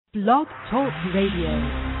Blog Talk Radio.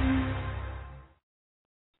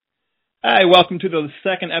 Hi, welcome to the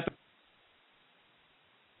second episode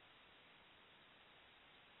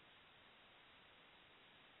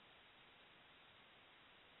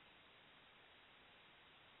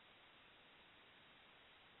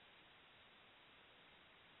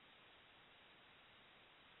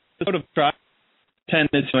of Tribe. 10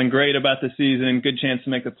 is feeling great about the season, good chance to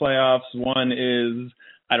make the playoffs. One is,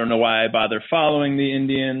 I don't know why I bother following the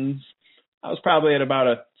Indians. I was probably at about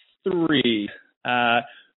a 3.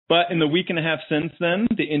 But in the week and a half since then,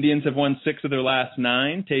 the Indians have won 6 of their last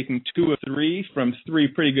 9, taking 2 of 3 from 3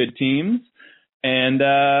 pretty good teams. And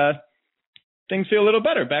things feel a little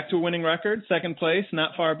better. Back to a winning record, second place,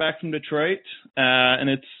 not far back from Detroit. And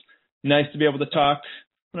it's nice to be able to talk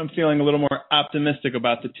when I'm feeling a little more optimistic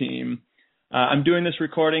about the team. I'm doing this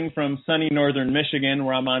recording from sunny northern Michigan,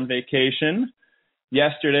 where I'm on vacation.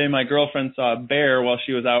 Yesterday, my girlfriend saw a bear while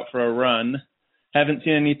she was out for a run. Haven't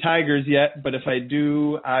seen any tigers yet, but if I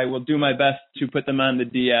do, I will do my best to put them on the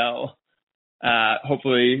DL.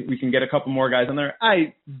 Hopefully, we can get a couple more guys on there.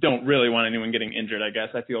 I don't really want anyone getting injured, I guess.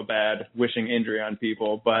 I feel bad wishing injury on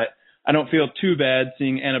people, but I don't feel too bad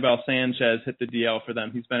seeing Anibal Sanchez hit the DL for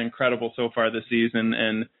them. He's been incredible so far this season,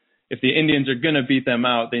 and if the Indians are going to beat them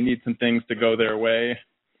out, they need some things to go their way.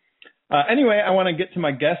 Anyway, I want to get to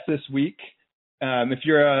my guest this week. If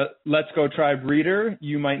you're a Let's Go Tribe reader,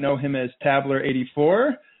 you might know him as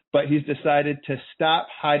Tabler84, but he's decided to stop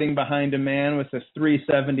hiding behind a man with a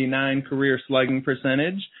 .379 career slugging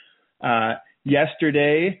percentage.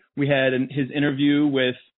 Yesterday, we had his interview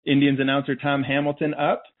with Indians announcer Tom Hamilton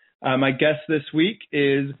up. My guest this week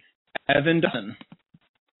is Evan Dawson.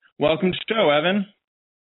 Welcome to the show, Evan.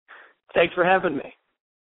 Thanks for having me.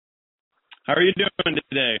 How are you doing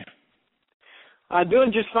today? I'm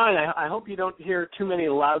doing just fine. I hope you don't hear too many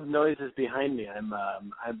loud noises behind me.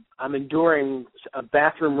 I'm enduring a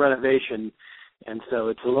bathroom renovation, and so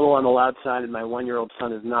it's a little on the loud side, and my 1-year-old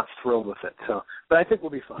son is not thrilled with it. But I think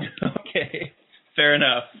we'll be fine. Okay, fair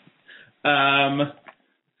enough.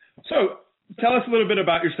 So tell us a little bit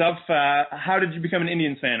about yourself. How did you become an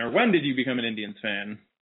Indians fan, or when did you become an Indians fan?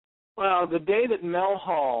 Well, the day that Mel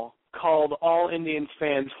Hall called all Indians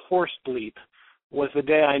fans horse bleep was the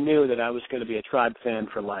day I knew that I was going to be a Tribe fan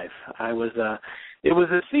for life. It was a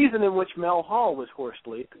season in which Mel Hall was horse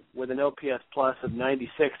bleep with an OPS plus of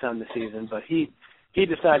 96 on the season, but he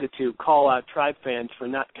decided to call out Tribe fans for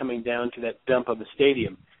not coming down to that dump of a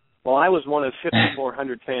stadium. Well, I was one of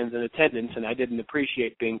 5,400 fans in attendance, and I didn't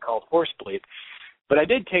appreciate being called horse bleep. But I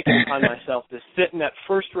did take it upon myself to sit in that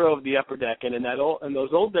first row of the upper deck, and in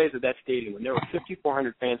those old days of that stadium, when there were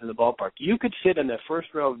 5,400 fans in the ballpark, you could sit in the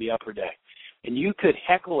first row of the upper deck, and you could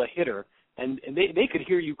heckle a hitter, and they could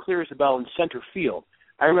hear you clear as a bell in center field.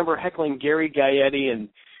 I remember heckling Gary Gaetti and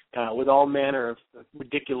with all manner of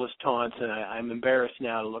ridiculous taunts, and I'm embarrassed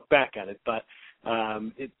now to look back at it, but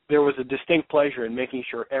there was a distinct pleasure in making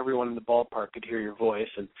sure everyone in the ballpark could hear your voice,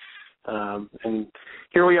 and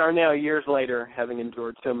here we are now, years later, having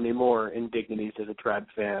endured so many more indignities as a Tribe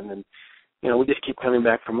fan, and we just keep coming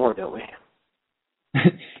back for more, don't we?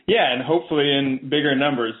 Yeah, and hopefully in bigger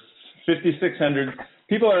numbers. 5,600.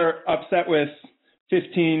 People are upset with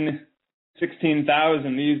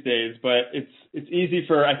 16,000 these days, but it's easy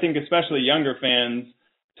for, I think, especially younger fans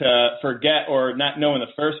to forget or not know in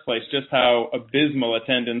the first place just how abysmal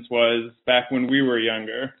attendance was back when we were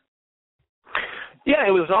younger. Yeah,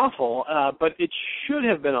 it was awful, but it should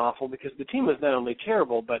have been awful because the team was not only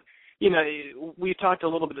terrible, but, we talked a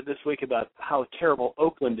little bit this week about how terrible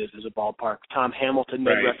Oakland is as a ballpark. Tom Hamilton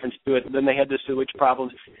made reference to it, and then they had the sewage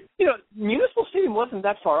problems. Municipal Stadium wasn't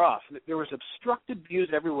that far off. There was obstructed views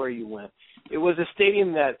everywhere you went. It was a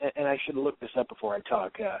stadium that, and I should look this up before I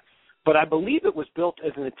talk, but I believe it was built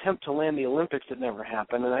as an attempt to land the Olympics that never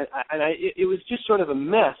happened, and it was just sort of a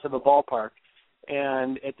mess of a ballpark.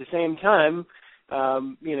 And at the same time,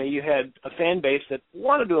 you had a fan base that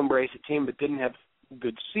wanted to embrace a team but didn't have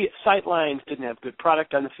good sight lines, didn't have good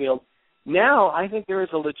product on the field. Now, I think there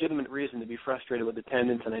is a legitimate reason to be frustrated with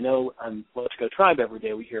attendance, and I know on Let's Go Tribe every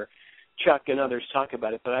day we hear Chuck and others talk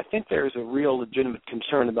about it, but I think there is a real legitimate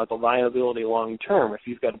concern about the viability long term. If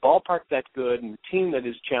you've got a ballpark that good and a team that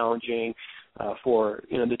is challenging for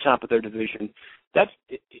the top of their division,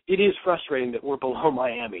 it is frustrating that we're below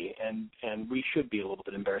Miami, and we should be a little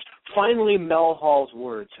bit embarrassed. Finally, Mel Hall's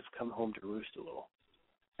words have come home to roost a little.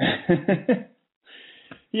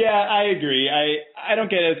 Yeah, I agree. I don't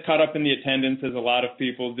get as caught up in the attendance as a lot of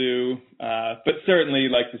people do, but certainly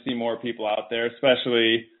like to see more people out there,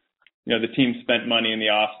 especially, the team spent money in the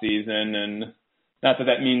off season, and not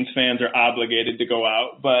that means fans are obligated to go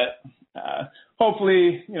out, but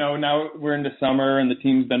hopefully, now we're into summer and the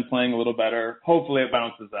team's been playing a little better. Hopefully it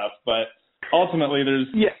bounces up. But ultimately,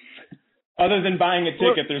 other than buying a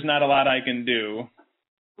ticket, there's not a lot I can do.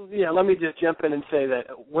 Yeah, let me just jump in and say that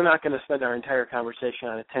we're not going to spend our entire conversation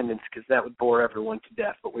on attendance because that would bore everyone to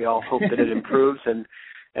death. But we all hope that it improves, and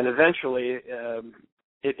eventually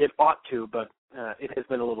it ought to. But it has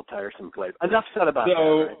been a little tiresome of late. Enough said about that.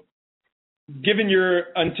 Right? Given your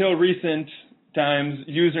until recent times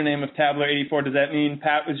username of Tabler84, does that mean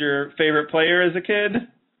Pat was your favorite player as a kid?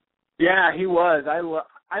 Yeah, he was.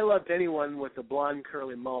 I loved anyone with a blonde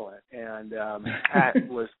curly mullet, and Pat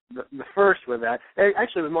was the first with that.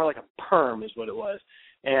 Actually, it was more like a perm is what it was.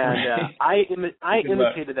 And I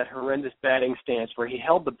imitated that horrendous batting stance where he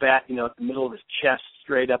held the bat, at the middle of his chest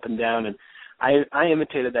straight up and down, and I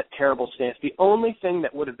imitated that terrible stance. The only thing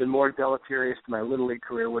that would have been more deleterious to my Little League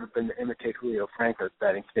career would have been to imitate Julio Franco's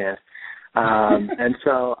batting stance. And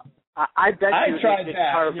so I bet you I tried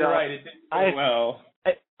that. You're right. It didn't go well.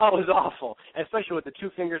 Oh, it was awful, especially with the two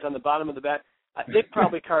fingers on the bottom of the bat. They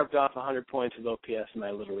probably carved off 100 points of OPS in my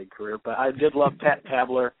Little League career, but I did love Pat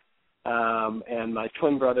Tabler, and my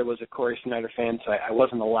twin brother was a Corey Snyder fan, so I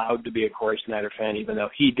wasn't allowed to be a Corey Snyder fan, even though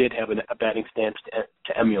he did have a batting stance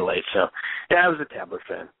to emulate. So, yeah, I was a Tabler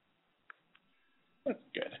fan. That's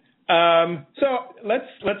good. So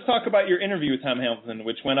let's talk about your interview with Tom Hamilton,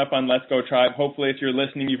 which went up on Let's Go Tribe. Hopefully, if you're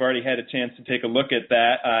listening, you've already had a chance to take a look at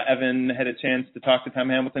that. Evan had a chance to talk to Tom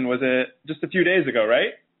Hamilton. Was it just a few days ago,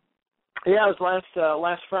 right? Yeah, it was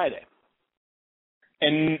last Friday.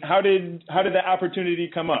 And how did that opportunity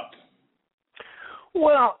come up?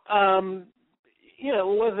 Well, it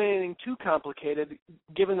wasn't anything too complicated.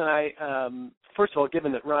 Given that first of all,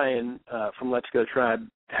 given that Ryan from Let's Go Tribe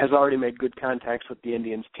has already made good contacts with the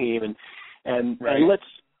Indians team, and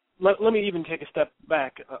let me even take a step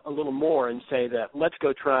back a little more and say that Let's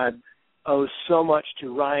Go Tribe owes so much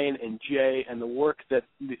to Ryan and Jay and the work that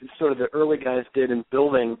sort of the early guys did in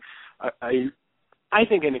building I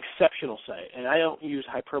think an exceptional site, and I don't use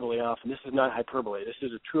hyperbole often. This is not hyperbole. This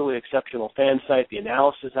is a truly exceptional fan site. The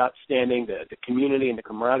analysis is outstanding. The community and the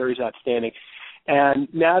camaraderie is outstanding. And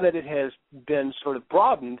now that it has been sort of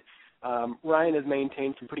broadened, Ryan has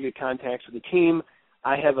maintained some pretty good contacts with the team.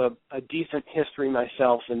 I have a decent history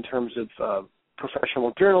myself in terms of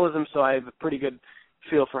professional journalism, so I have a pretty good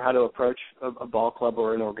feel for how to approach a ball club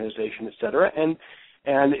or an organization, et cetera.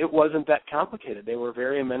 And it wasn't that complicated. They were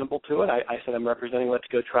very amenable to it. I said, I'm representing Let's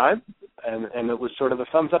Go Tribe, and it was sort of a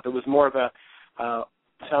thumbs up. It was more of a,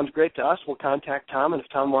 sounds great to us, we'll contact Tom, and if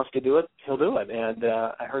Tom wants to do it, he'll do it. And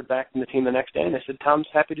I heard back from the team the next day, and they said, Tom's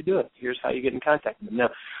happy to do it. Here's how you get in contact with him. Now,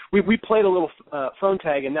 we played a little phone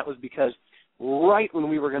tag, and that was because right when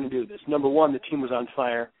we were going to do this, number one, the team was on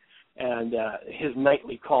fire, and his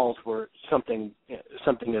nightly calls were something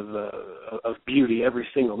of beauty every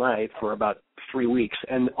single night for about 3 weeks.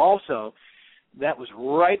 And also, that was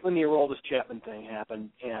right when the Aroldis Chapman thing happened,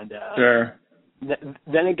 and sure.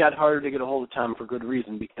 Then it got harder to get a hold of Tom for good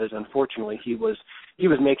reason, because unfortunately he was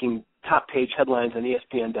making top page headlines on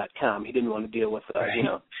ESPN.com. He didn't want to deal with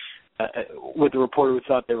with the reporter who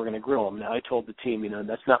thought they were going to grill him. Now I told the team,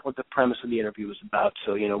 that's not what the premise of the interview was about.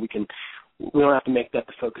 So we don't have to make that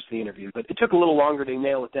the focus of the interview. But it took a little longer to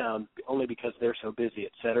nail it down, only because they're so busy,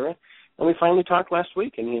 et cetera. And we finally talked last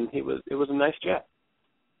week, and it was a nice chat.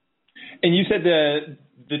 And you said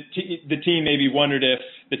the team maybe wondered if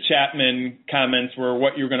the Chapman comments were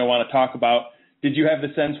what you were going to want to talk about. Did you have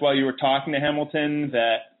the sense while you were talking to Hamilton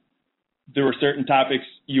that there were certain topics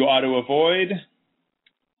you ought to avoid?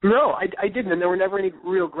 No, I didn't, and there were never any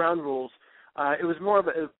real ground rules. It was more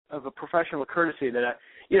of a professional courtesy that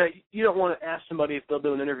you don't want to ask somebody if they'll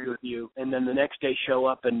do an interview with you, and then the next day show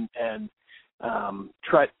up and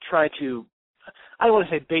try to. I don't want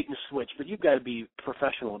to say bait and switch, but you've got to be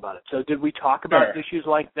professional about it. So did we talk about issues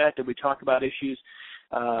like that? Did we talk about issues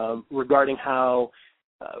regarding how,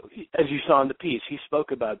 as you saw in the piece, he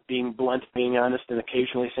spoke about being blunt, being honest, and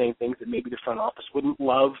occasionally saying things that maybe the front office wouldn't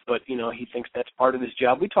love, but, he thinks that's part of his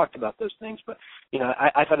job. We talked about those things, but,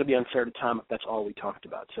 I thought it would be unfair to Tom if that's all we talked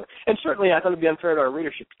about. So, and certainly I thought it would be unfair to our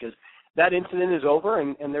readership, because that incident is over,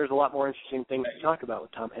 and there's a lot more interesting things to talk about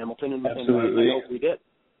with Tom Hamilton, and I hope we did.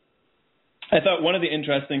 I thought one of the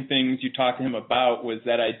interesting things you talked to him about was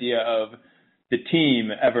that idea of the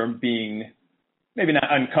team ever being maybe not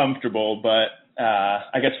uncomfortable, but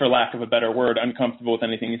I guess for lack of a better word, uncomfortable with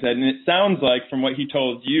anything he said. And it sounds like from what he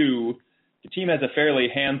told you, the team has a fairly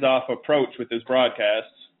hands-off approach with his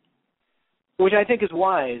broadcasts. Which I think is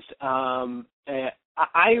wise. I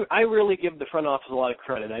really give the front office a lot of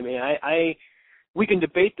credit. I mean, we can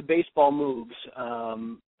debate the baseball moves,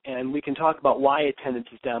 and we can talk about why attendance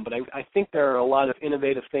is down, but I think there are a lot of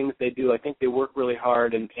innovative things they do. I think they work really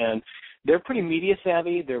hard, and they're pretty media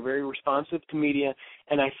savvy. They're very responsive to media,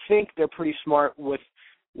 and I think they're pretty smart with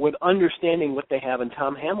understanding what they have in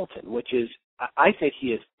Tom Hamilton, which is, I think he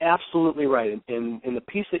is absolutely right. In the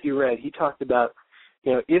piece that you read, he talked about,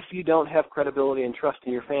 if you don't have credibility and trust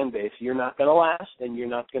in your fan base, you're not going to last and you're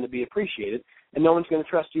not going to be appreciated, and no one's going to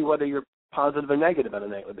trust you whether you're positive or negative on a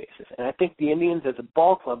nightly basis. And I think the Indians as a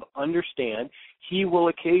ball club understand he will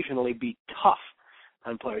occasionally be tough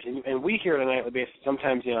on players. And we hear on a nightly basis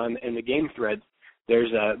sometimes, in the game threads,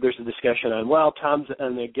 there's a discussion on, well, Tom's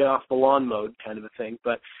on the get off the lawn mode kind of a thing.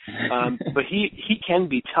 But he can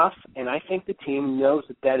be tough, and I think the team knows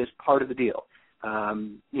that is part of the deal.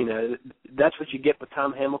 That's what you get with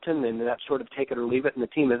Tom Hamilton, and that's sort of take it or leave it, and the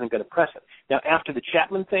team isn't going to press it. Now, after the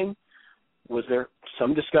Chapman thing, was there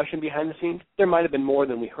some discussion behind the scenes? There might have been more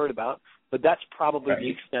than we heard about, but that's probably the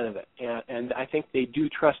extent of it. And I think they do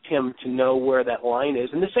trust him to know where that line is,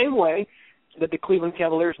 in the same way that the Cleveland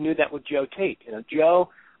Cavaliers knew that with Joe Tate. Joe,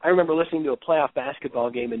 I remember listening to a playoff basketball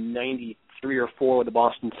game in 93 or 4 with the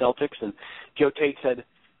Boston Celtics, and Joe Tate said,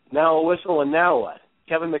 now a whistle and now what?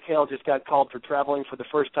 Kevin McHale just got called for traveling for the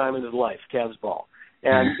first time in his life, Cavs ball.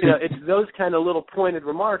 And, it's those kind of little pointed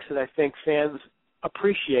remarks that I think fans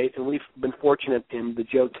appreciate, and we've been fortunate in the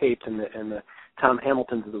Joe Tates and the Tom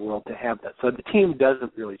Hamiltons of the world to have that. So the team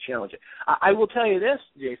doesn't really challenge it. I will tell you this,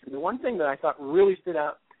 Jason, the one thing that I thought really stood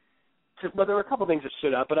out, well, there were a couple things that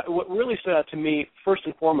stood out, but what really stood out to me, first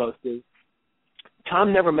and foremost, is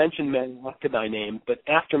Tom never mentioned Manny Acta by name, but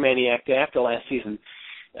after Manny Acta, after last season,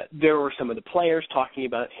 there were some of the players talking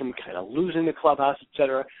about him kind of losing the clubhouse, et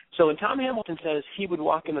cetera. So when Tom Hamilton says he would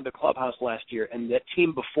walk into the clubhouse last year and that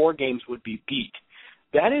team before games would be beat,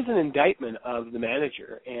 that is an indictment of the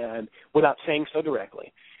manager, and without saying so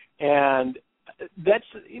directly. And that's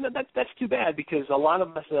too bad, because a lot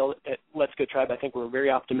of us at Let's Go Tribe, I think, we're very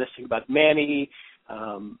optimistic about Manny.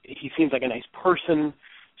 He seems like a nice person.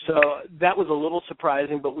 So that was a little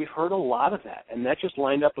surprising, but we've heard a lot of that, and that just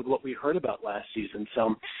lined up with what we heard about last season.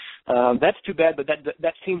 So that's too bad, but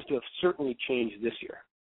that seems to have certainly changed this year.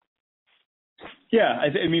 Yeah,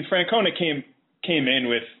 I mean, Francona came in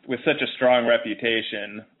with such a strong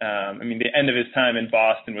reputation. The end of his time in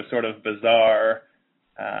Boston was sort of bizarre,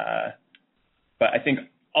 but I think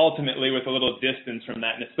ultimately with a little distance from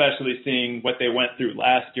that, and especially seeing what they went through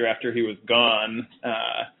last year after he was gone,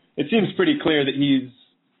 it seems pretty clear that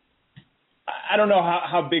I don't know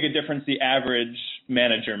how big a difference the average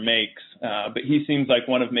manager makes, but he seems like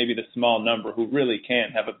one of maybe the small number who really can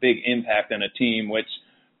have a big impact on a team, which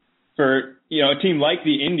for a team like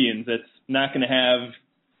the Indians that's not going to have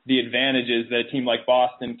the advantages that a team like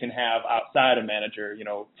Boston can have outside a manager,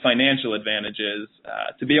 financial advantages.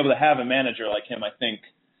 To be able to have a manager like him, I think,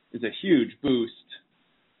 is a huge boost.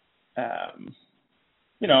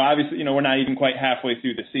 Obviously, we're not even quite halfway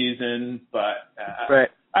through the season, but right.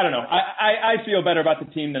 I don't know. I feel better about the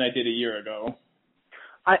team than I did a year ago.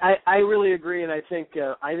 I really agree, and I think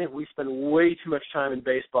we spend way too much time in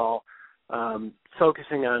baseball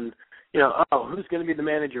focusing on, who's going to be the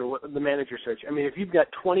manager search. I mean, if you've got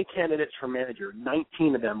 20 candidates for manager,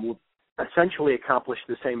 19 of them will essentially accomplish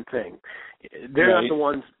the same thing. They're right.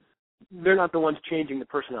 not the ones changing the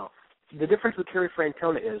personnel. The difference with Terry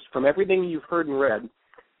Francona is, from everything you've heard and read,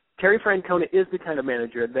 Terry Francona is the kind of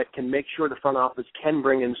manager that can make sure the front office can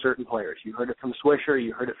bring in certain players. You heard it from Swisher.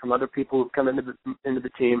 You heard it from other people who've come into the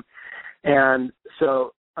team. And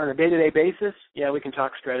so on a day-to-day basis, we can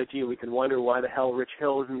talk strategy. We can wonder why the hell Rich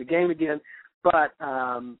Hill is in the game again. But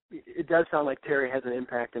it does sound like Terry has an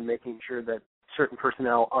impact in making sure that certain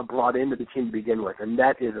personnel are brought into the team to begin with, and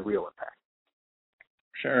that is a real impact.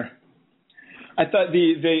 Sure. I thought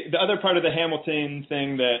the other part of the Hamilton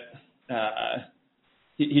thing that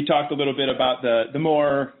he talked a little bit about the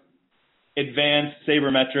more advanced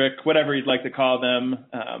sabermetric, whatever you'd like to call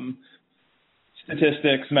them,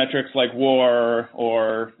 statistics, metrics like WAR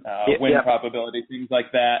or win probability, things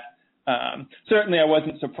like that. Certainly I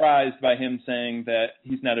wasn't surprised by him saying that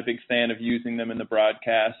he's not a big fan of using them in the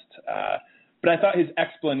broadcast, but I thought his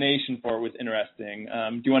explanation for it was interesting.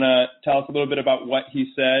 Do you want to tell us a little bit about what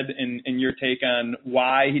he said and your take on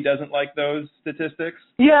why he doesn't like those statistics?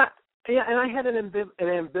 Yeah, and I had an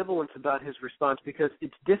ambivalence about his response, because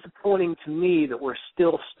it's disappointing to me that we're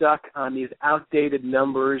still stuck on these outdated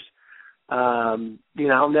numbers.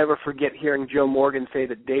 I'll never forget hearing Joe Morgan say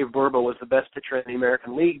that Dave Burba was the best pitcher in the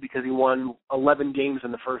American League because he won 11 games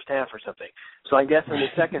in the first half or something. So I guess in the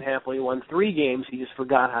second half, when he won 3 games, he just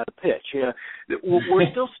forgot how to pitch.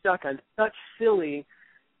 We're still stuck on such silly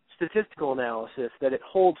statistical analysis that it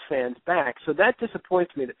holds fans back. So that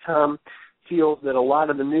disappoints me that Tom feels that a lot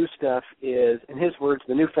of the new stuff is, in his words,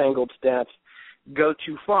 the newfangled stats go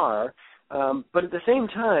too far. But at the same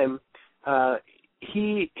time,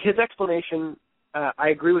 his explanation, I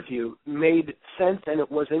agree with you, made sense, and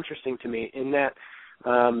it was interesting to me in that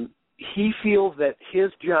he feels that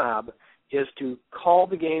his job is to call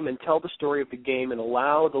the game and tell the story of the game and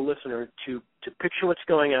allow the listener to picture what's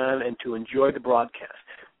going on and to enjoy the broadcast.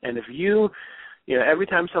 And if you know, every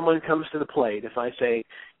time someone comes to the plate, if I say,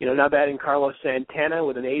 now batting Carlos Santana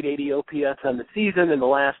with an 880 OPS on the season in the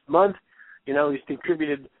last month, he's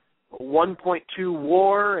contributed 1.2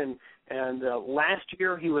 WAR, and last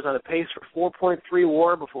year he was on a pace for 4.3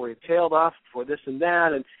 WAR before he tailed off for this and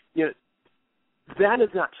that, and that is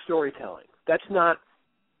not storytelling. That's not,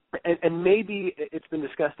 and maybe it's been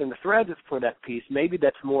discussed in the thread for that piece. Maybe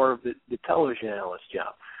that's more of the television analyst's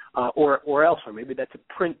job, or elsewhere. Maybe that's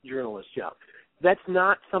a print journalist's job. That's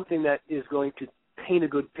not something that is going to paint a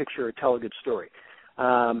good picture or tell a good story.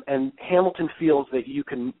 And Hamilton feels that you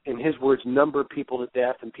can, in his words, number people to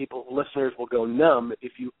death, and listeners will go numb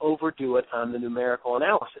if you overdo it on the numerical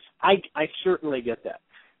analysis. I certainly get that.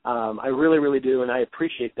 I really, really do, and I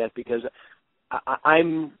appreciate that because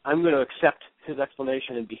I'm going to accept his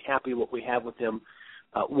explanation and be happy what we have with him,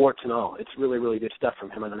 warts and all. It's really, really good stuff from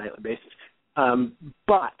him on a nightly basis.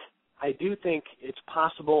 But I do think it's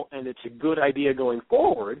possible, and it's a good idea going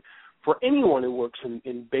forward for anyone who works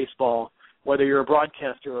in baseball, whether you're a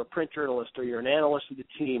broadcaster or a print journalist or you're an analyst of the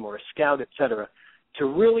team or a scout, et cetera, to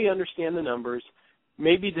really understand the numbers,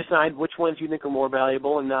 maybe decide which ones you think are more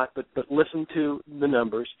valuable and not, but listen to the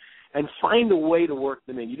numbers and find a way to work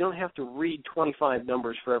them in. You don't have to read 25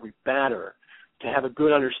 numbers for every batter to have a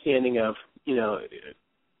good understanding of,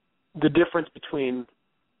 the difference between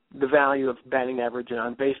the value of batting average and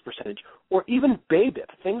on-base percentage, or even BABIP,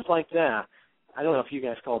 things like that. I don't know if you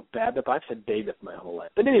guys call it BABIP. I've said BABIP my whole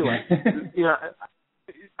life. But anyway,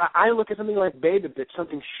 I look at something like BABIP that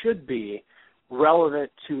something should be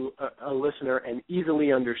relevant to a listener and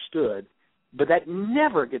easily understood, but that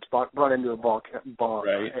never gets brought into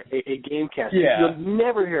right. a game cast. Yeah. You'll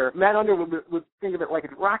never hear. Matt Underwood would think of it like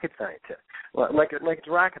it's rocket science, like it's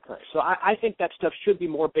rocket science. So I think that stuff should be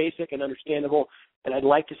more basic and understandable, and I'd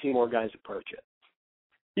like to see more guys approach it.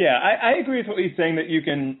 Yeah, I agree with what he's saying, that you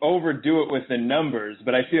can overdo it with the numbers,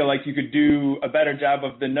 but I feel like you could do a better job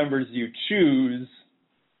of the numbers you choose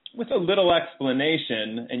with a little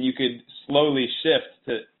explanation, and you could slowly shift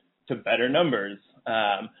to better numbers.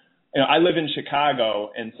 I live in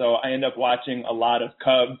Chicago, and so I end up watching a lot of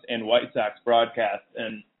Cubs and White Sox broadcasts.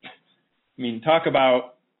 And, talk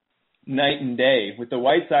about night and day. With the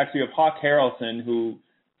White Sox, you have Hawk Harrelson, who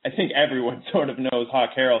I think everyone sort of knows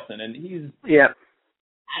Hawk Harrelson, and he's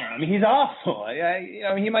I don't know, he's awful.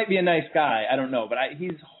 He might be a nice guy. I don't know, but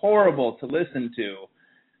he's horrible to listen to,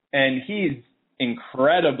 and he's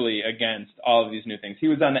incredibly against all of these new things. He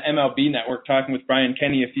was on the MLB Network talking with Brian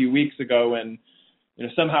Kenny a few weeks ago, and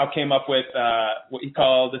somehow came up with what he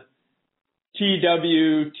called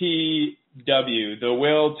TWTW, the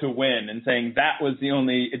will to win, and saying that was the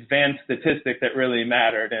only advanced statistic that really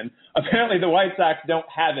mattered. And apparently the White Sox don't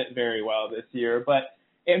have it very well this year, but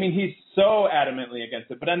he's so adamantly against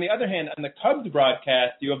it. But on the other hand, on the Cubs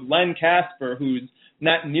broadcast, you have Len Casper, who's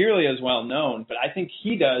not nearly as well known, but I think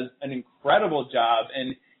he does an incredible job,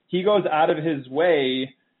 and he goes out of his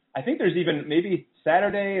way. I think there's even maybe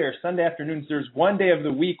Saturday or Sunday afternoons, there's one day of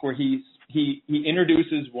the week where he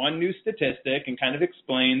introduces one new statistic and kind of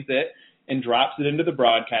explains it and drops it into the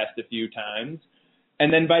broadcast a few times.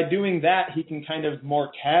 And then by doing that, he can kind of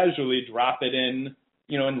more casually drop it in,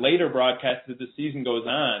 in later broadcasts as the season goes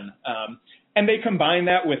on. And they combine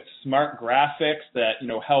that with smart graphics that,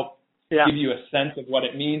 help give you a sense of what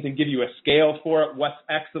it means and give you a scale for it, what's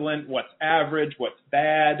excellent, what's average, what's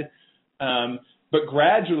bad. But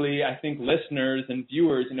gradually, I think listeners and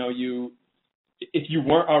viewers, if you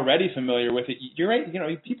weren't already familiar with it, you're right,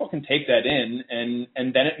 people can take that in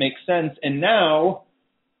and then it makes sense. And now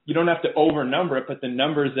you don't have to overnumber it, but the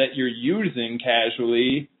numbers that you're using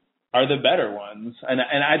casually are the better ones. And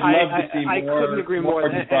I'd love to see more. I couldn't agree more.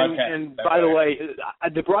 And by the way,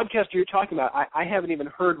 the broadcaster you're talking about, I haven't even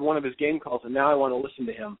heard one of his game calls, and now I want to listen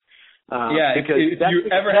to him. Because if you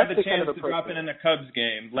ever have the chance to drop in a Cubs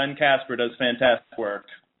game, Len Casper does fantastic work.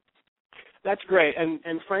 That's great.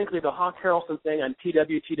 And frankly, the Hawk Harrelson thing on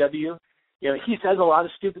TWTW, he says a lot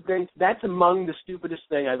of stupid things. That's among the stupidest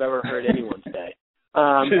thing I've ever heard anyone say.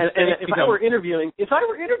 And if I were interviewing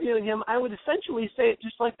him, I would essentially say it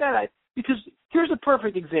just like that. Because here's a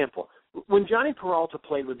perfect example. When Johnny Peralta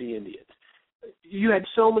played with the Indians, you had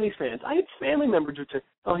so many fans. I had family members who said,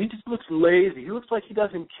 "Oh, he just looks lazy. He looks like he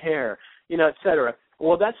doesn't care," et cetera.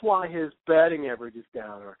 Well, that's why his batting average is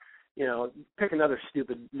down, or pick another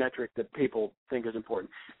stupid metric that people think is important.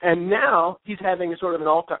 And now he's having a sort of an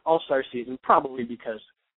all-star season, probably because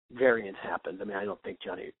variance happened. I mean, I don't think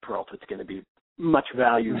Johnny Peralta's going to be much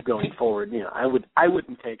value going forward. I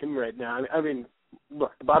wouldn't take him right now. I mean,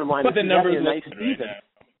 look, the bottom line is he's having a nice season.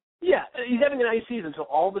 Yeah, he's having a nice season. So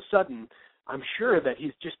all of a sudden, I'm sure that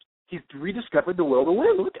he's rediscovered the will to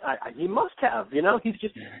win. Look, he must have.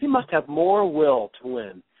 He must have more will to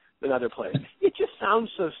win than other players. It just sounds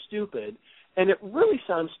so stupid, and it really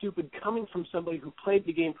sounds stupid coming from somebody who played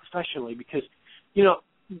the game professionally. Because,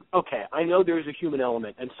 okay, I know there's a human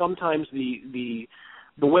element, and sometimes the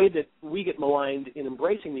way that we get maligned in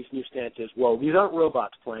embracing these new stances, well, these aren't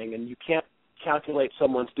robots playing, and you can't calculate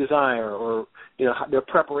someone's desire or their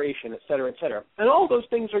preparation, et cetera, et cetera. And all those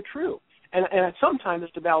things are true, and sometimes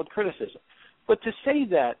it's a valid criticism. But to say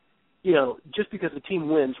that, just because the team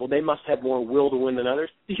wins, well, they must have more will to win than others.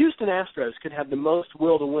 The Houston Astros could have the most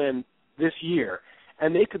will to win this year,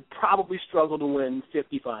 and they could probably struggle to win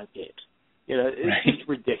 55 games. It's just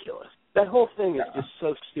ridiculous. That whole thing is just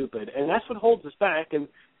so stupid, and that's what holds us back. And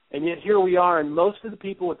yet here we are, and most of the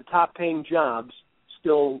people with the top-paying jobs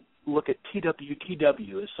still look at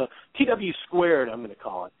TWTW, so TW squared, I'm going to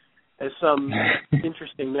call it, as some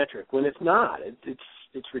interesting metric when it's not.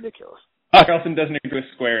 It's ridiculous. Carlson doesn't agree with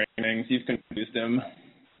squaring things. You've confused him.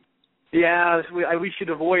 Yeah, we should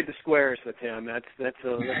avoid the squares with him. That's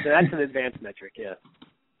an advanced metric. Yeah.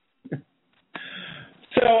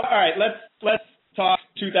 So, all right, let's talk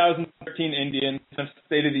 2013 Indians.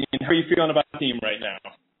 State of the Union. How are you feeling about the team right now?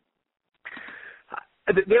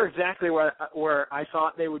 They're exactly where I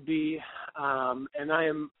thought they would be, and I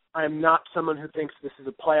am not someone who thinks this is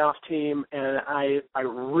a playoff team, and I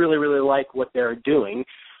really, really like what they're doing.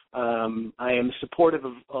 I am supportive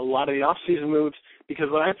of a lot of the off-season moves because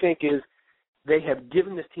what I think is they have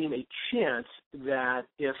given this team a chance that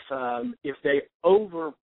if they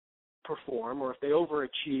overperform or if they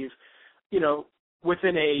overachieve,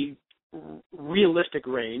 within a realistic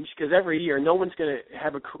range, because every year no one's going to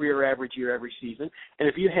have a career average year every season, and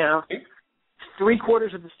if you have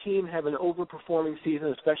 3/4 of this team have an overperforming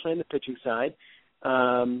season, especially on the pitching side,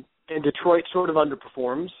 and Detroit sort of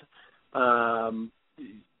underperforms,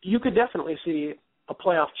 you could definitely see a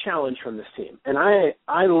playoff challenge from this team. And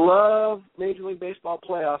I love Major League Baseball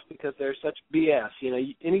playoffs because they're such BS.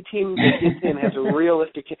 Any team that gets in has a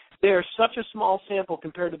realistic chance. They're such a small sample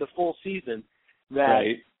compared to the full season that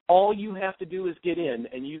all you have to do is get in,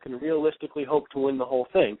 and you can realistically hope to win the whole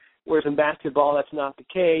thing. Whereas in basketball, that's not the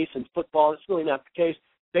case. In football, it's really not the case.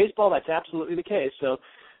 Baseball, that's absolutely the case. So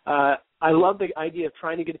I love the idea of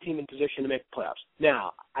trying to get a team in position to make the playoffs.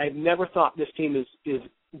 Now, I've never thought this team is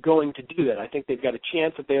going to do that. I think they've got a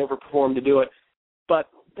chance if they overperform to do it. But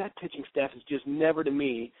that pitching staff is just never, to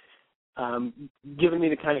me, given me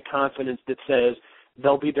the kind of confidence that says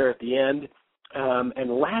they'll be there at the end.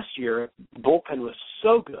 And last year, bullpen was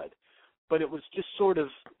so good, but it was just sort of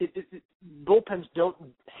bullpens don't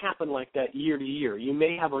happen like that year to year. You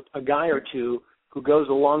may have a guy or two who goes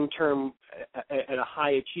a long-term at a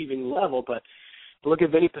high-achieving level, but look at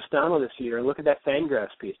Vinny Pastano this year and look at that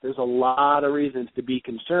Fangraphs piece. There's a lot of reasons to be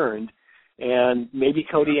concerned, and maybe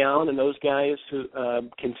Cody Allen and those guys who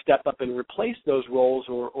can step up and replace those roles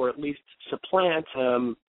or at least supplant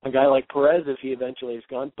a guy like Perez if he eventually is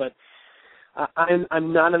gone. But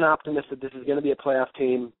I'm not an optimist that this is going to be a playoff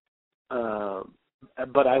team,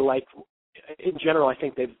 but in general, I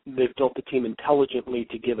think they've built the team intelligently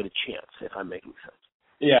to give it a chance, if I'm making sense.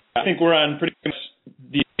 Yeah, I think we're on pretty much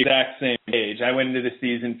the exact same page. I went into the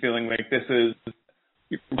season feeling like this is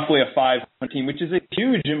roughly a 500 team, which is a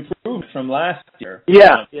huge improvement from last year.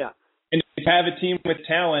 Yeah. And if you have a team with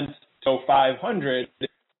talent, so 500,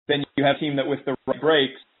 then you have a team that with the right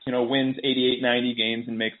breaks, wins 88, 90 games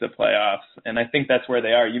and makes the playoffs. And I think that's where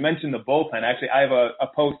they are. You mentioned the bullpen. Actually, I have a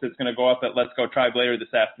post that's going to go up at Let's Go Tribe later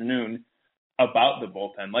this afternoon about the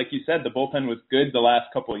bullpen. Like you said, the bullpen was good the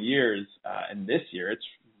last couple of years, and this year it's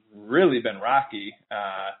really been rocky.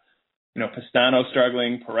 Pastano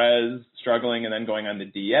struggling, Perez struggling, and then going on the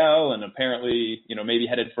DL, and apparently, maybe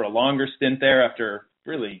headed for a longer stint there after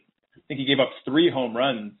really, I think he gave up 3 home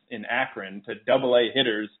runs in Akron to Double-A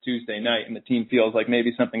hitters Tuesday night, and the team feels like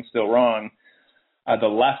maybe something's still wrong. The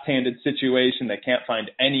left-handed situation, they can't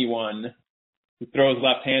find anyone who throws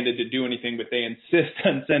left-handed to do anything, but they insist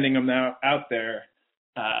on sending them out there.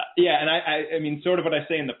 And I mean, sort of what I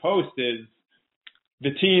say in the post is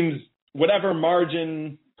the team's, whatever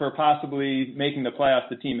margin for possibly making the playoffs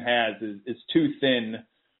the team has is too thin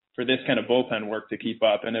for this kind of bullpen work to keep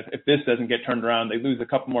up. And if this doesn't get turned around, they lose a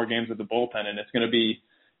couple more games with the bullpen, and it's going to be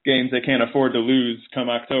games they can't afford to lose come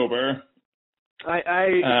October. I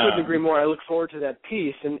couldn't agree more. I look forward to that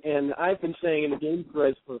piece, and I've been saying in the game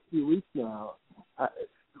threads for a few weeks now,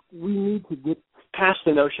 we need to get past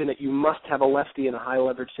the notion that you must have a lefty in a high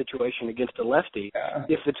leverage situation against a lefty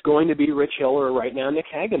if it's going to be Rich Hill or right now Nick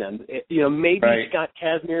Hageman. Maybe Scott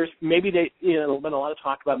Kazmir's, maybe there's been a lot of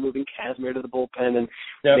talk about moving Kazmir to the bullpen, and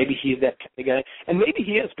maybe he's that kind of guy. And maybe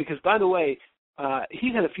he is, because, by the way,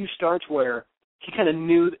 he's had a few starts where he kind of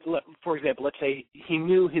knew, for example, let's say he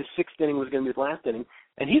knew his sixth inning was going to be his last inning,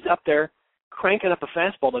 and he's up there cranking up a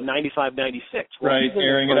fastball to 95, 96. Well, right,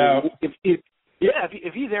 airing it out.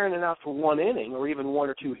 If he's airing it out for one inning or even one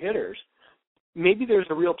or two hitters, maybe there's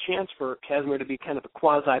a real chance for Kazmir to be kind of a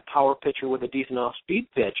quasi-power pitcher with a decent off-speed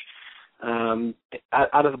pitch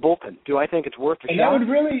out of the bullpen. Do I think it's worth a shot?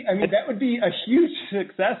 That would be a huge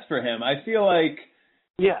success for him. I feel like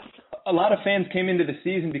yes, a lot of fans came into the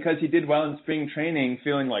season because he did well in spring training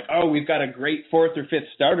feeling like, oh, we've got a great fourth or fifth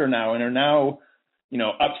starter now, and are now,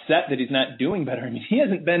 upset that he's not doing better. I mean, he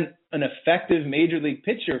hasn't been an effective major league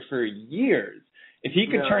pitcher for years. If he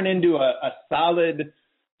could turn into a solid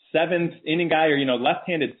seventh inning guy or,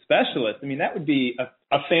 left-handed specialist, I mean, that would be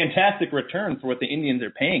a fantastic return for what the Indians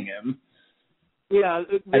are paying him. Yeah,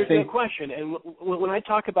 there's no question. And when I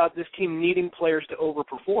talk about this team needing players to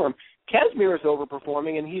overperform, Kazmir is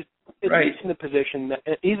overperforming, and he's at least in the position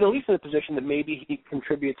that maybe he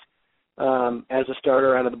contributes as a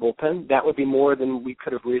starter out of the bullpen. That would be more than we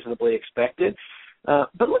could have reasonably expected.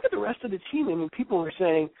 But look at the rest of the team. I mean, people were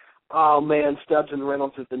saying, oh, man, Stubbs and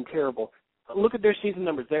Reynolds have been terrible. Look at their season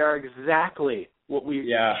numbers. They are exactly what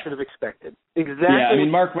we should have expected. Exactly. Yeah, I mean,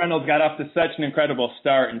 Mark Reynolds got off to such an incredible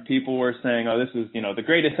start, and people were saying, oh, this is, the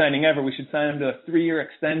greatest signing ever. We should sign him to a 3-year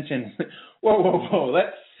extension. Whoa.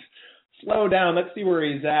 Let's slow down. Let's see where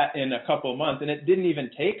he's at in a couple of months. And it didn't even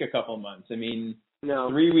take a couple of months. I mean,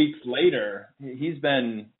 3 weeks later, he's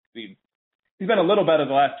been a little better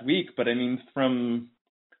the last week, but, I mean, from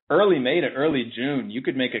early May to early June, you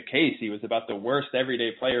could make a case he was about the worst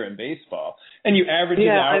everyday player in baseball. And you average it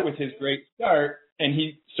out with his great start, and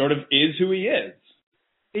he sort of is who he is.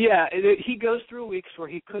 Yeah, he goes through weeks where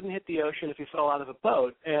he couldn't hit the ocean if he fell out of a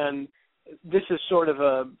boat. And this is sort of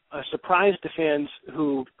a surprise to fans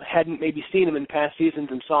who hadn't maybe seen him in past seasons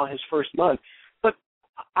and saw his first month. But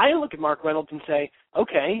I look at Mark Reynolds and say,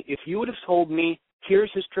 okay, if you would have told me,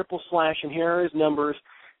 here's his triple slash and here are his numbers,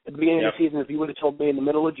 at the beginning of the season, if you would have told me in the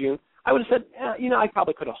middle of June, I would have said, I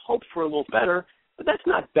probably could have hoped for a little better, but that's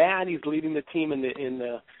not bad. He's leading the team in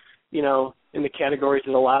the categories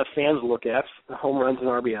that a lot of fans look at, home runs and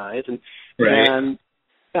RBIs, and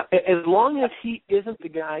as long as he isn't the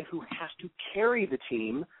guy who has to carry the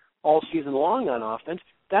team all season long on offense,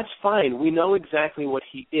 that's fine. We know exactly what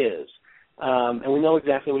he is, and we know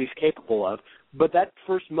exactly what he's capable of. But that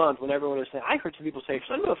first month, when everyone was saying, I heard some people say,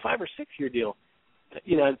 sign him to a 5 or 6 year deal.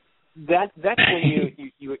 That's when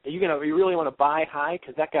you really want to buy high,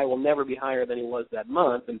 because that guy will never be higher than he was that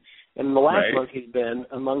month. And in the last month, he's been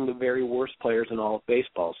among the very worst players in all of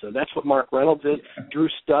baseball. So that's what Mark Reynolds is. Yeah. Drew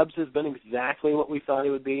Stubbs has been exactly what we thought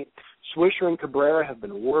he would be. Swisher and Cabrera have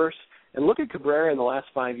been worse. And look at Cabrera in the last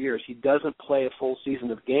 5 years. He doesn't play a full season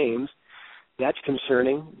of games. That's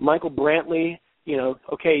concerning. Michael Brantley, he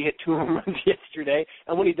hit 2 home runs yesterday,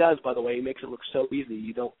 and when he does, by the way, he makes it look so easy.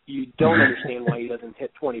 You don't understand why he doesn't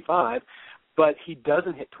hit 25, but he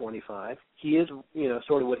doesn't hit 25. He is,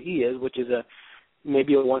 sort of what he is, which is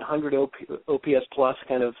maybe a 100 OPS plus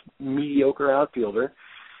kind of mediocre outfielder.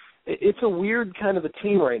 It's a weird kind of a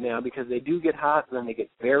team right now, because they do get hot and then they get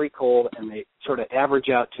very cold, and they sort of average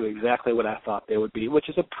out to exactly what I thought they would be, which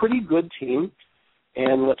is a pretty good team.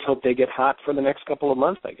 And let's hope they get hot for the next couple of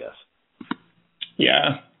months, I guess.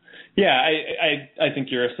 Yeah, I think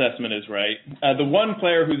your assessment is right. The one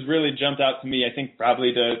player who's really jumped out to me, I think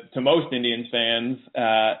probably to most Indians fans,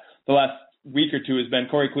 the last week or two has been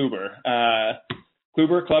Corey Kluber.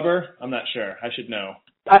 Kluber? I'm not sure. I should know.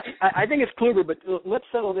 I think it's Kluber, but let's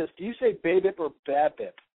settle this. Do you say BABIP or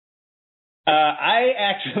BABIP? I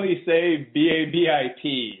actually say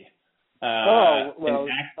BABIP.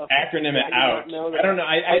 Acronym it out. I don't know.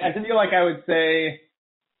 I feel like I would say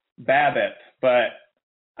BABIP, but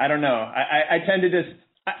I don't know. I tend to just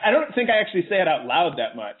 – I don't think I actually say it out loud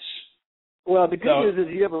that much. Well, the good news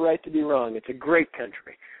is you have a right to be wrong. It's a great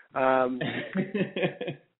country. So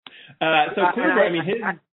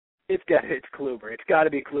Kluber, it's Kluber. It's got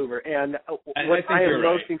to be Kluber. And what I am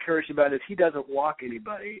most encouraged about is he doesn't walk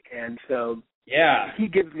anybody, and so he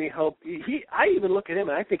gives me hope. I even look at him,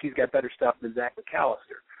 and I think he's got better stuff than Zach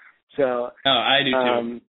McAllister. So I do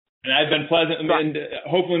too. And I've been and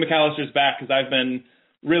hopefully McAllister's back, because I've been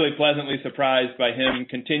really pleasantly surprised by him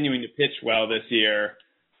continuing to pitch well this year.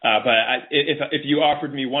 But if you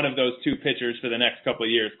offered me one of those two pitchers for the next couple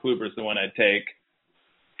of years, Kluber's the one I'd take.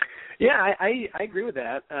 Yeah, I agree with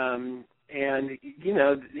that. And,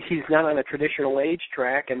 he's not on a traditional age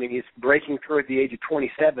track. I mean, he's breaking through at the age of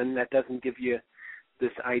 27. That doesn't give you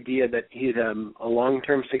this idea that he's a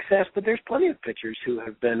long-term success, but there's plenty of pitchers who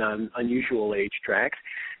have been on unusual age tracks.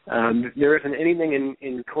 There isn't anything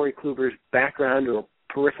in Corey Kluber's background or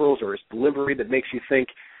peripherals or his delivery that makes you think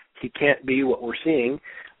he can't be what we're seeing.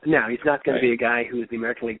 Now, he's not going to be a guy who is the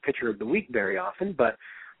American League Pitcher of the Week very often, but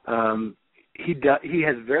he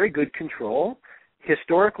has very good control.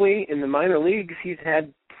 Historically, in the minor leagues, he's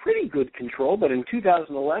had pretty good control, but in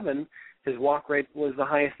 2011, his walk rate was the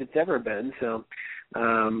highest it's ever been. So,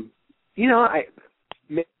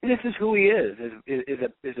 this is who he is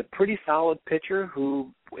a pretty solid pitcher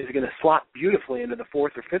who is going to slot beautifully into the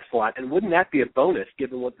fourth or fifth slot, and wouldn't that be a bonus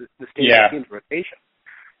given what the state of the team's rotation?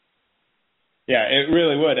 Yeah, it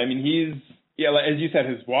really would. I mean, as you said,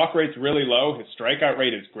 his walk rate's really low. His strikeout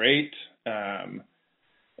rate is great.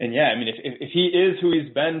 And yeah, I mean, if he is who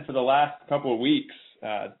he's been for the last couple of weeks,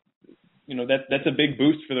 that's a big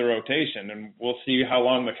boost for the rotation, and we'll see how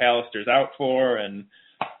long McAllister's out for. And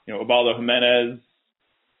Ubaldo Jimenez,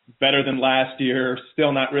 better than last year,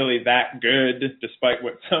 still not really that good, despite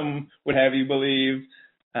what some would have you believe.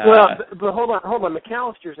 But hold on.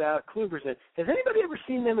 McAllister's out, Kluber's in. Has anybody ever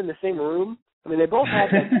seen them in the same room? I mean, they both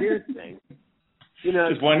have that beard thing.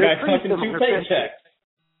 Just one guy collecting two paychecks.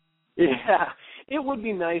 Yeah, it would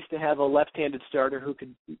be nice to have a left-handed starter who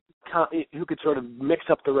could sort of mix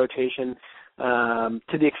up the rotation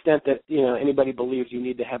to the extent that anybody believes you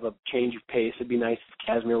need to have a change of pace. It'd be nice if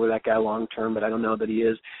Kazmir were that guy long term, but I don't know that he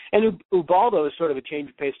is. And Ubaldo is sort of a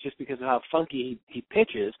change of pace just because of how funky he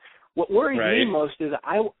pitches. What worries me most is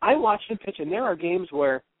I watched him pitch, and there are games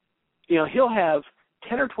where he'll have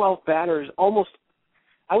 10 or 12 batters, almost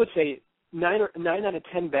I would say 9 out of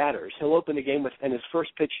 10 batters he'll open the game with, and his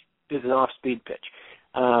first pitch is an off-speed pitch.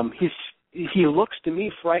 He looks to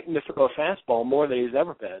me frightened to throw a fastball more than he's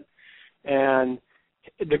ever been. And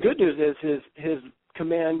the good news is his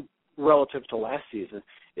command relative to last season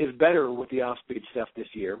is better with the off-speed stuff this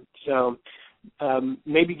year. So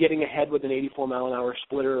maybe getting ahead with an 84-mile-an-hour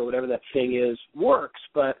splitter or whatever that thing is works,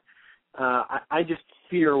 but I just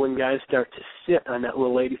fear when guys start to sit on that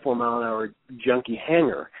little 84-mile-an-hour junky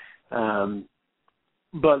hanger.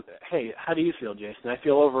 But, hey, how do you feel, Jason? I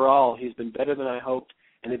feel overall he's been better than I hoped.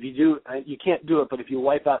 And if you do, you can't do it, but if you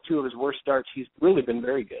wipe out two of his worst starts, he's really been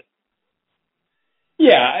very good.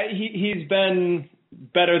 Yeah, he's been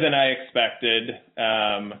better than I expected.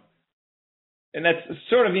 And that's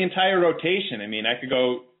sort of the entire rotation. I mean, I could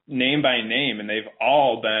go name by name, and they've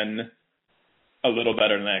all been a little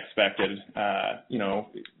better than I expected.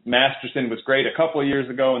 Masterson was great a couple of years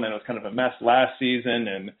ago, and then it was kind of a mess last season,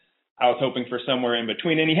 and I was hoping for somewhere in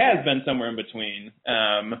between, and he has been somewhere in between.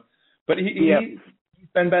 But he's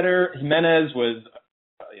been better. Jimenez was,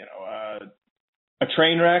 a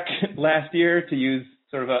train wreck last year, to use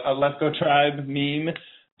sort of a Let's Go Tribe meme.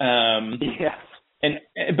 But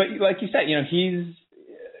like you said,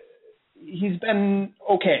 he's been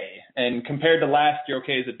okay, and compared to last year,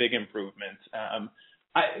 okay is a big improvement.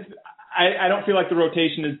 I don't feel like the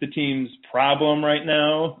rotation is the team's problem right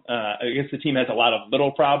now. I guess the team has a lot of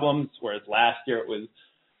little problems, whereas last year it was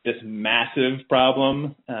this massive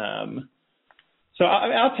problem. So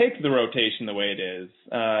I'll take the rotation the way it is.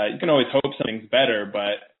 You can always hope something's better,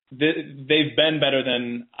 but they've been better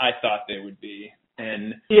than I thought they would be.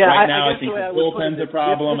 And right now I think the bullpen's a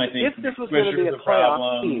problem. I think if this was going to be a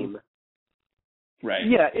playoff team, right?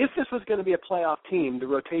 Yeah, if this was going to be a playoff team, the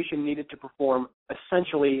rotation needed to perform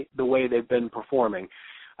essentially the way they've been performing.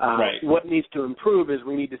 What needs to improve is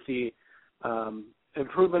we need to see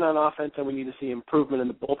improvement on offense, and we need to see improvement in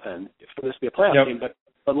the bullpen for this to be a playoff team.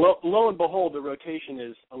 But lo and behold, the rotation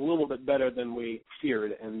is a little bit better than we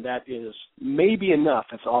feared, and that is maybe enough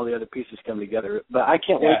if all the other pieces come together. But I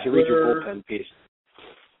can't wait to read your bullpen piece.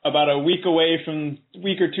 About a week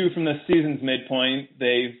or two from the season's midpoint.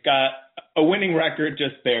 They've got a winning record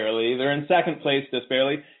just barely. They're in second place just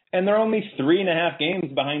barely, and they're only 3.5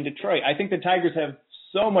 games behind Detroit. I think the Tigers have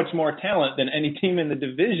so much more talent than any team in the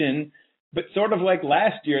division, but sort of like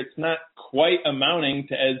last year, it's not quite amounting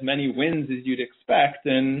to as many wins as you'd expect.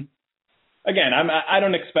 And again, I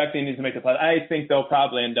don't expect the Indians to make the playoffs. I think they'll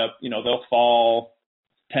probably end up, they'll fall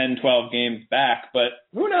 10, 12 games back, but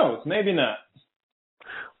who knows? Maybe not.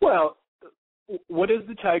 Well, what is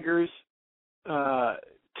the Tigers'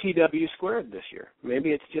 TW squared this year.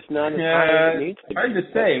 Maybe it's just not as high as it needs to be. Hard to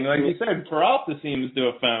say. Like you said, Peralta seems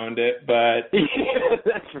to have found it, but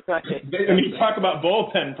that's right. I mean, talk about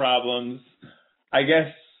bullpen problems. I guess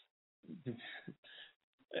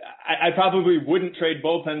I probably wouldn't trade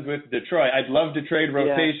bullpens with Detroit. I'd love to trade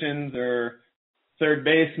rotations or third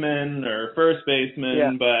baseman or first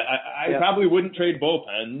baseman, but I probably wouldn't trade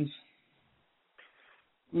bullpens.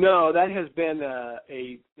 No, that has been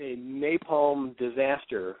a napalm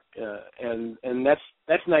disaster, and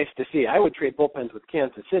that's nice to see. I would trade bullpens with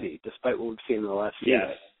Kansas City, despite what we've seen in the last few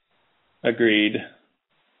days. Agreed.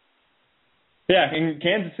 Yeah, in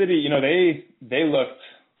Kansas City, they looked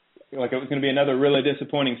like it was going to be another really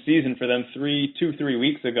disappointing season for them 3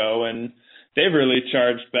 weeks ago, and they've really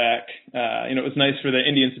charged back. It was nice for the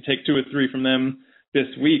Indians to take 2 or 3 from them this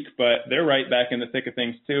week, but they're right back in the thick of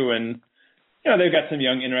things too, and they've got some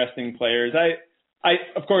young, interesting players. I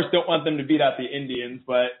of course, don't want them to beat out the Indians,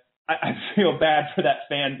 but I feel bad for that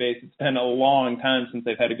fan base. It's been a long time since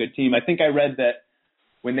they've had a good team. I think I read that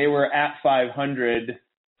when they were at 500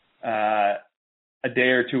 a day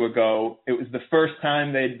or two ago, it was the first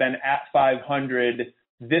time they'd been at 500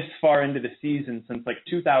 this far into the season since like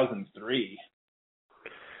 2003.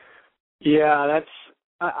 Yeah,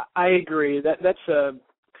 I agree. That's a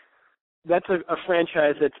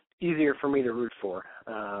franchise that's easier for me to root for.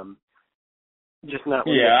 Just not.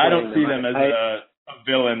 I don't see them as a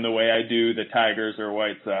villain the way I do the Tigers or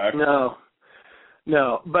White Sox.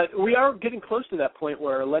 No, but we are getting close to that point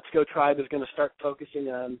where Let's Go Tribe is going to start focusing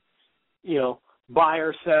on, buy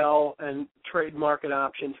or sell and trade market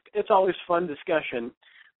options. It's always fun discussion,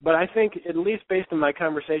 but I think at least based on my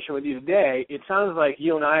conversation with you today, it sounds like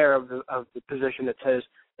you and I are of the position that says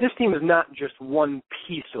this team is not just one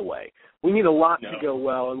piece away. We need a lot to go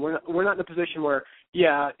well, and we're not in a position where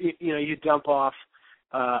you dump off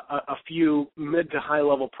a few mid to high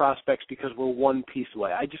level prospects because we're one piece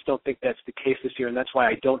away. I just don't think that's the case this year, and that's why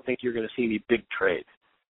I don't think you're going to see any big trades.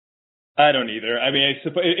 I don't either. I mean,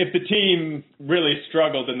 if the team really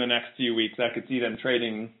struggled in the next few weeks, I could see them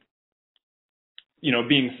trading,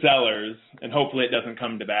 being sellers, and hopefully it doesn't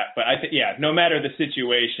come to that. But I think, no matter the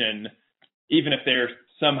situation, even if they're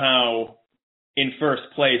somehow in first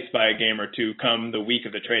place by a game or two come the week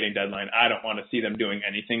of the trading deadline, I don't want to see them doing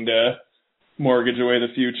anything to mortgage away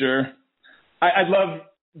the future. I'd love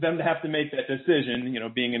them to have to make that decision,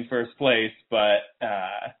 being in first place, but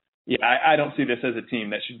I don't see this as a team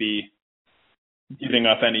that should be giving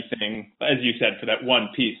up anything, as you said, for that one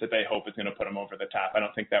piece that they hope is going to put them over the top. I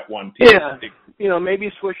don't think that one piece. Yeah,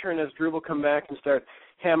 maybe Swisher and Asdrubal come back and start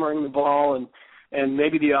hammering the ball, and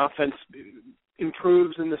maybe the offense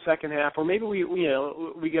improves in the second half, or maybe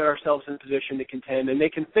we get ourselves in position to contend, and they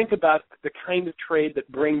can think about the kind of trade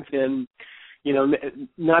that brings in,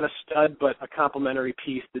 not a stud but a complementary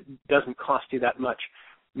piece that doesn't cost you that much,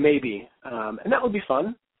 maybe, and that would be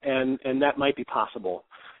fun, and that might be possible,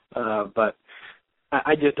 but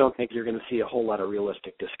I just don't think you're going to see a whole lot of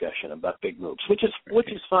realistic discussion about big moves, which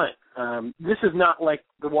is fine. This is not like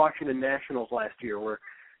the Washington Nationals last year where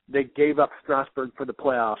they gave up Strasburg for the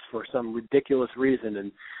playoffs for some ridiculous reason,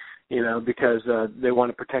 and because they want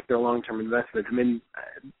to protect their long-term investment. I mean,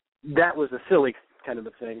 that was a silly kind of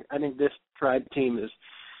a thing. I think this Tribe team is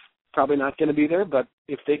probably not going to be there, but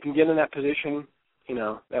if they can get in that position,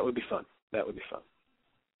 that would be fun. That would be fun.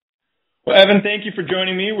 Well, Evan, thank you for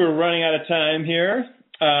joining me. We're running out of time here.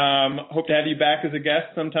 Hope to have you back as a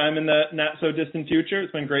guest sometime in the not-so-distant future.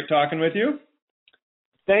 It's been great talking with you.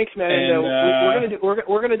 Thanks, man. And,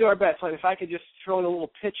 we're gonna do our best. If I could just throw in a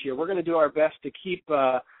little pitch here, we're gonna do our best to keep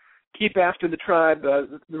after the Tribe.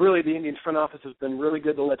 Really, the Indians front office has been really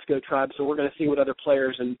good to Let's Go Tribe. So we're gonna see what other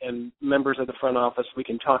players and members of the front office we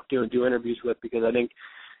can talk to and do interviews with, because I think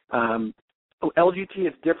LGT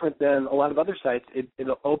is different than a lot of other sites. It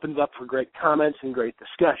opens up for great comments and great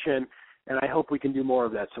discussion, and I hope we can do more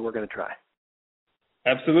of that. So we're gonna try.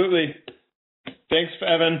 Absolutely. Thanks,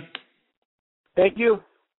 Evan. Thank you.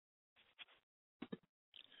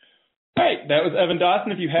 All right, that was Evan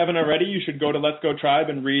Dawson. If you haven't already, you should go to Let's Go Tribe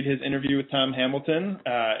and read his interview with Tom Hamilton.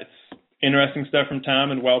 It's interesting stuff from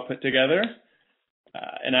Tom and well put together.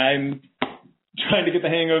 And I'm trying to get the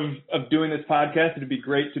hang of doing this podcast. It'd be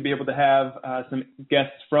great to be able to have some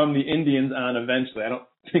guests from the Indians on eventually. I don't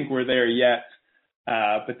think we're there yet,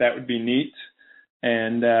 but that would be neat.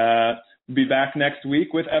 And we'll be back next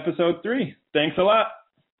week with episode 3. Thanks a lot.